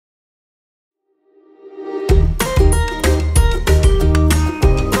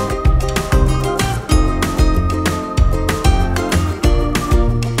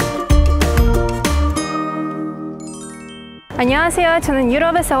안녕하세요. 저는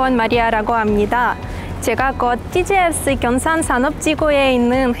유럽에서 온 마리아라고 합니다. 제가 곧 DGFEZ 경산산업지구에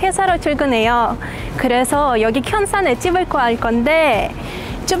있는 회사로 출근해요. 그래서 여기 경산에 집을 구할 건데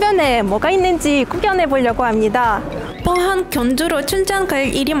주변에 뭐가 있는지 구경해 보려고 합니다. 뻔한 견주로 출장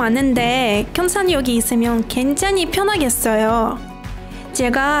갈 일이 많은데 경산이 여기 있으면 굉장히 편하겠어요.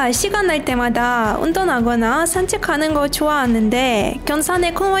 제가 시간 날 때마다 운동하거나 산책하는 거 좋아하는데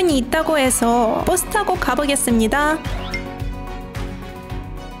경산에 공원이 있다고 해서 버스 타고 가보겠습니다.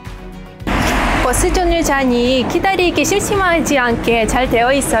 버스 정류장이 기다리기 심심하지 않게 잘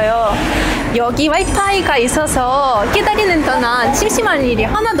되어 있어요. 여기 와이파이가 있어서 기다리는 동안 심심한 일이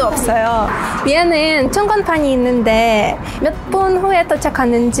하나도 없어요. 위에는 전광판이 있는데 몇 분 후에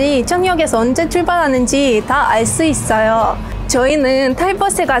도착하는지, 저녁에서 언제 출발하는지 다 알 수 있어요. 저희는 탈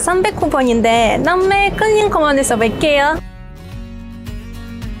버스가 309번인데 남매근린공원에서 뵐게요.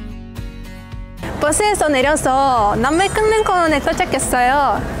 버스에서 내려서 남매근린공원에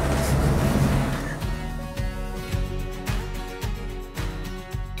도착했어요.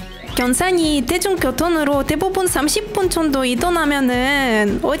 경산이 대중교통으로 대부분 30분 정도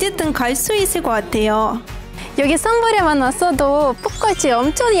이동하면은 어디든 갈 수 있을 것 같아요. 여기 선물에만 왔어도 벚꽃이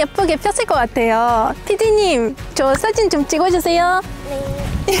엄청 예쁘게 폈을 것 같아요. PD님, 저 사진 좀 찍어주세요.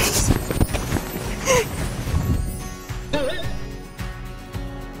 네.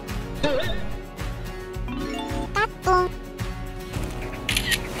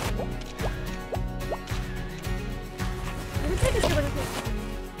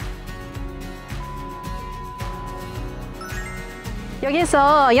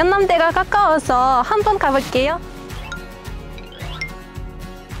 여기서 영남대가 가까워서 한번 가볼게요.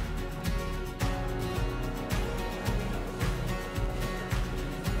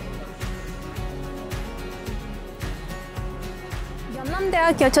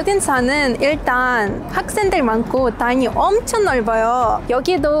 영남대학교 초등사는 일단 학생들 많고 단이 엄청 넓어요.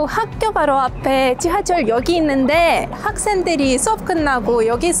 여기도 학교 바로 앞에 지하철역이 있는데 학생들이 수업 끝나고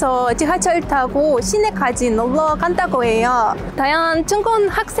여기서 지하철 타고 시내까지 놀러 간다고 해요. 다양한 중고등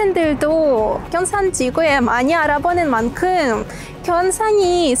학생들도 경산지구에 많이 알아보는 만큼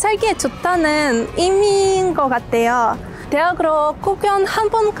경산이 살기에 좋다는 의미인 것 같아요. 대학으로 구경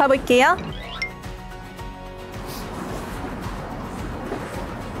한번 가볼게요.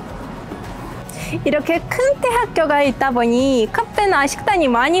 이렇게 큰 대학교가 있다 보니 카페나 식당이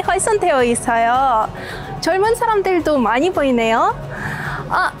많이 활성되어 있어요. 젊은 사람들도 많이 보이네요.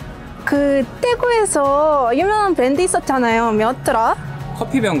 그 태국에서 유명한 브랜드 있었잖아요. 뭐였더라?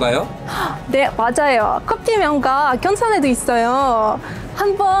 커피병가요? 네, 맞아요. 커피명가 경산에도 있어요.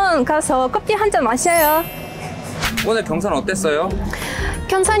 한번 가서 커피 한 잔 마셔요. 오늘 경산 어땠어요?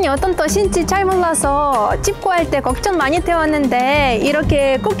 경산이 어떤 도시인지 잘 몰라서 집 구할 때 걱정 많이 되었는데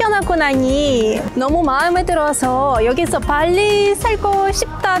이렇게 구경하고 나니 너무 마음에 들어서 여기서 빨리 살고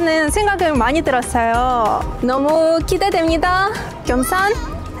싶다는 생각을 많이 들었어요. 너무 기대됩니다. 경산,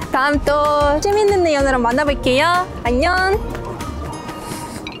 다음 또 재밌는 내용으로 만나볼게요. 안녕.